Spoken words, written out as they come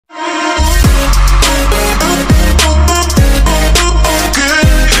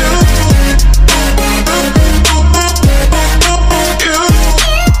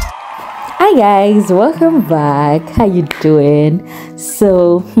Hi guys, welcome back. How you doing?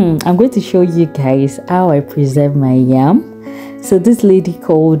 So I'm going to show you guys how I preserve my yam. So this lady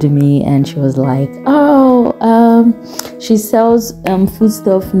called me and she was like, she sells food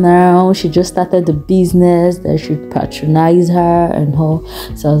stuff now. She just started the business, that should patronize her and all.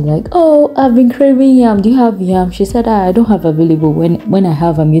 So I was like, oh, I've been craving yam. Do you have yam? She said, I don't have available. When I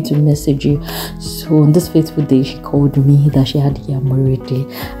have, I'm going to message you. So on this fateful day, she called me that she had yam already.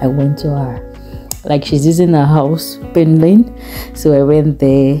 I went to her. Like, she's using her house pending. So I went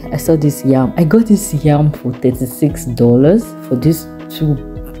there. I saw this yam. I got this yam for $36 for this two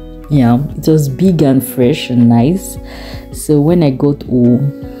yam. It was big and fresh and nice. So when I got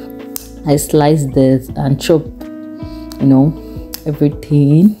home, I sliced it and chopped,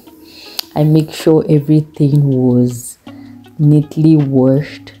 everything. I make sure everything was neatly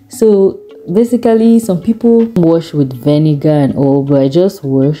washed. So basically, some people wash with vinegar and all, but I just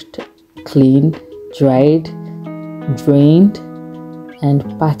washed, cleaned, dried, drained, and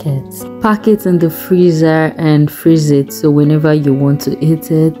pack it in the freezer and freeze it. So whenever you want to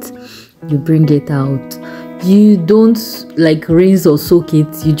eat it, you bring it out. You don't like rinse or soak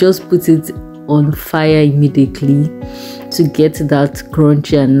it, you just put it on fire immediately to get that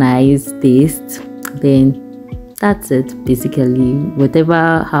crunchy and nice taste. Then that's it. Basically,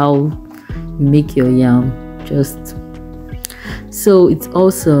 whatever how you make your yam, just so it's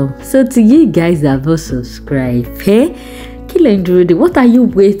awesome. So to you guys that have subscribed, what are you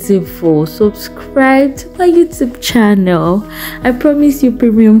waiting for? Subscribe to my YouTube channel. I promise you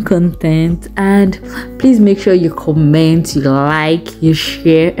premium content, and please make sure you comment, you like, you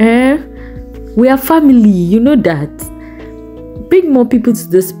share. We are family, you know that. Bring more people to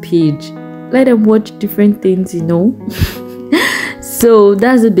this page, let them watch different things, So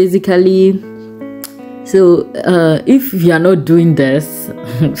that's it basically. So if you are not doing this,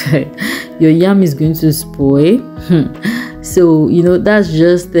 your yam is going to spoil. So that's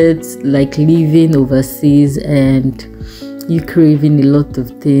just it, like living overseas and you craving a lot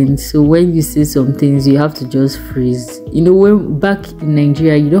of things. So when you see some things, you have to just freeze. When back in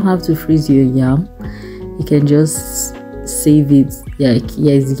Nigeria, you don't have to freeze your yam, you can just save it.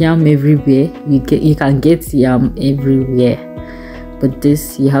 There's yam everywhere. You can get yam everywhere, but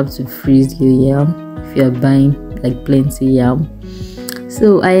this you have to freeze your yam if you are buying like plenty yam.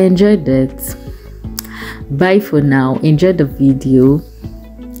 So I enjoyed it. Bye for now. Enjoy the video.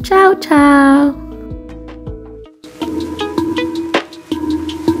 Ciao ciao.